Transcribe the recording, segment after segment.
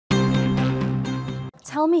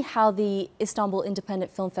Tell me how the Istanbul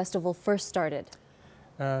Independent Film Festival first started.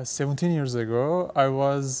 17 years ago, I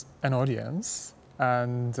was an audience,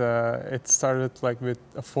 and it started like with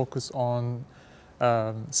a focus on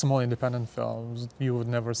small independent films you would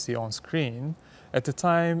never see on screen. At the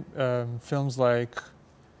time, films like,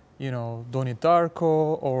 Donnie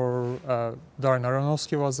Darko or Darren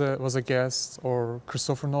Aronofsky was a guest, or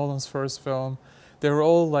Christopher Nolan's first film. They were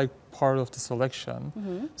all like part of the selection.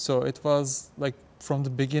 Mm-hmm. So it was like from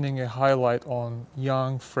the beginning a highlight on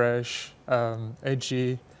young, fresh,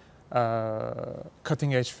 edgy,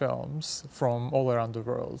 cutting-edge films from all around the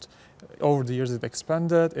world. Over the years, it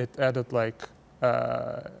expanded. It added like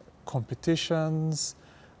competitions.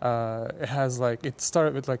 It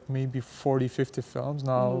started with like maybe 40, 50 films.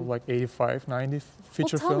 Now like 85, 90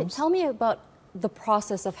 feature films. Tell me about the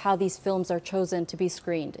process of how these films are chosen to be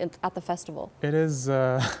screened at the festival. It is.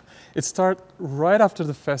 It starts right after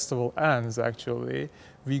the festival ends. Actually,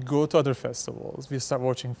 we go to other festivals. We start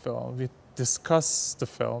watching films. We discuss the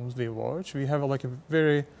films we watch. We have like a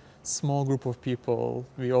very small group of people.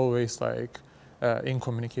 We always like in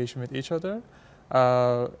communication with each other.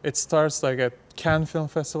 It starts like at Cannes Film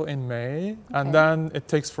Festival in May, and then it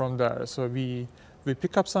takes from there. So we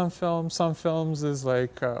pick up some films. Some films is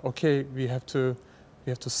like okay, we have to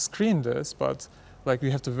screen this, but like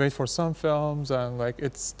we have to wait for some films, and like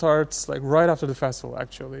it starts like right after the festival.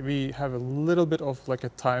 Actually, we have a little bit of like a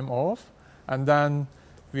time off, and then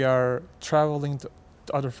we are traveling to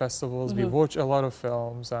other festivals. We watch a lot of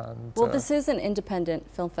films, and well, this is an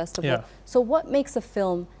independent film festival. Yeah. So what makes a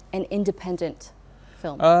film an independent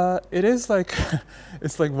film? It is like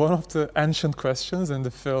it's like one of the ancient questions in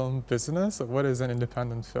the film business. What is an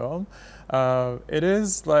independent film? It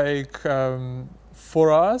is like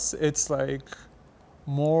for us, it's like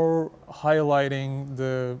more highlighting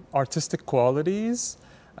the artistic qualities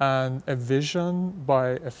and a vision by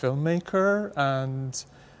a filmmaker, and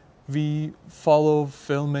we follow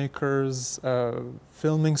filmmakers'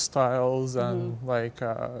 filming styles, and like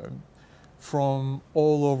from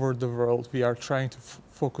all over the world, we are trying to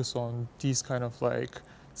focus on these kind of like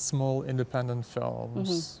small independent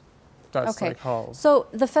films. That's like how. So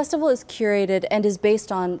the festival is curated and is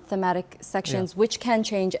based on thematic sections, which can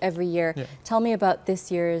change every year. Yeah. Tell me about this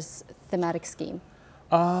year's thematic scheme.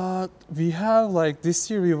 We have like this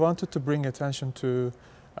year we wanted to bring attention to,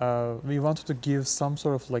 we wanted to give some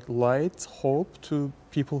sort of like light, hope to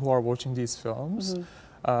people who are watching these films.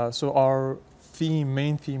 So our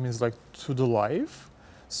main theme is like to the life.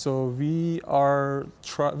 So we were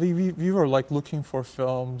like looking for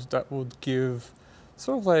films that would give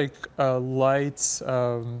sort of like a light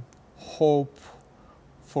hope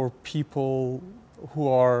for people who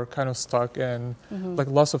are kind of stuck in like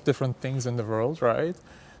lots of different things in the world, right?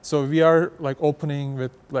 So we are like opening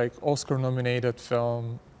with like Oscar-nominated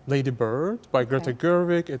film Lady Bird by Greta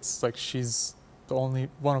Gerwig. It's like she's the only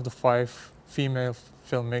one of the 5 female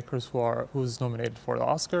filmmakers who's nominated for the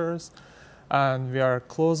Oscars. And we are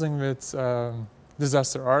closing with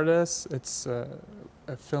Disaster Artist. It's a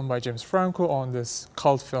film by James Franco on this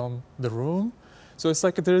cult film, The Room. So it's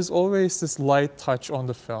like there's always this light touch on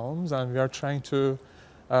the films, and we are trying to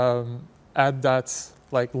add that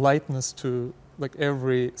like lightness to like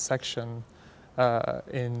every section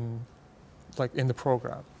in the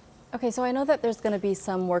program. Okay, so I know that there's going to be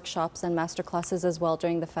some workshops and master classes as well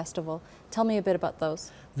during the festival. Tell me a bit about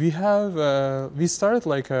those. We started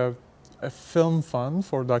like a film fund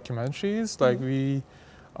for documentaries. Like we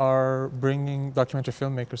are bringing documentary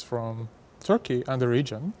filmmakers from Turkey and the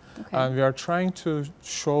region, and we are trying to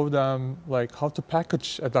show them like how to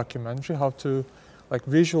package a documentary, how to like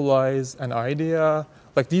visualize an idea.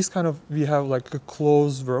 Like these kind of, we have like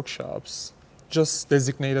closed workshops just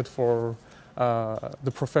designated for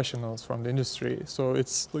the professionals from the industry. So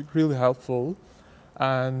it's like really helpful.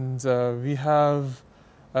 And we have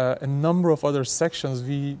a number of other sections.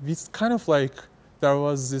 We kind of like, there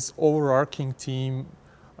was this overarching theme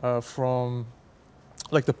from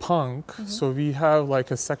like the punk. So we have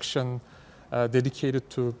like a section dedicated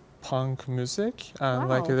to punk music, and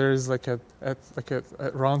like there is like a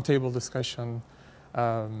roundtable discussion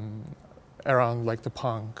around like the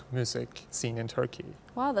punk music scene in Turkey.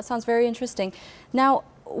 Wow, that sounds very interesting. Now,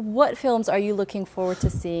 what films are you looking forward to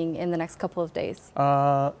seeing in the next couple of days?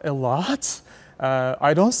 A lot.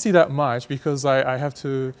 I don't see that much because I have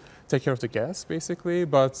to take care of the guests basically,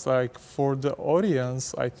 but like for the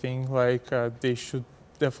audience, I think like they should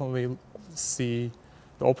definitely see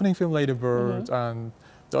the opening film Lady Bird and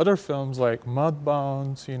the other films like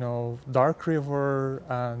Mudbound, Dark River,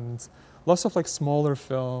 and lots of like smaller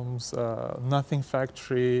films, Nothing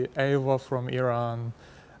Factory, Ava from Iran,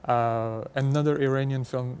 Another Iranian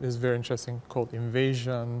film is very interesting called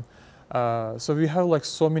Invasion. So we have like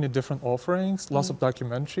so many different offerings, lots of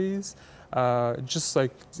documentaries. Just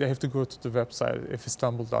like they have to go to the website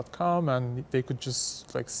istanbul.com and they could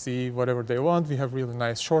just like see whatever they want. We have really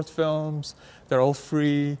nice short films. They're all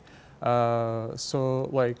free. So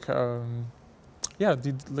like yeah,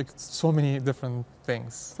 like so many different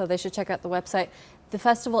things. So they should check out the website. The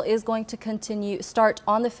festival is going to start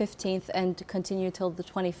on the 15th and continue till the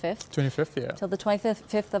 25th. 25th, yeah. Till the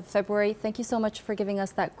 25th of February. Thank you so much for giving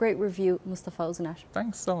us that great review, Mustafa Uzuner.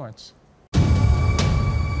 Thanks so much.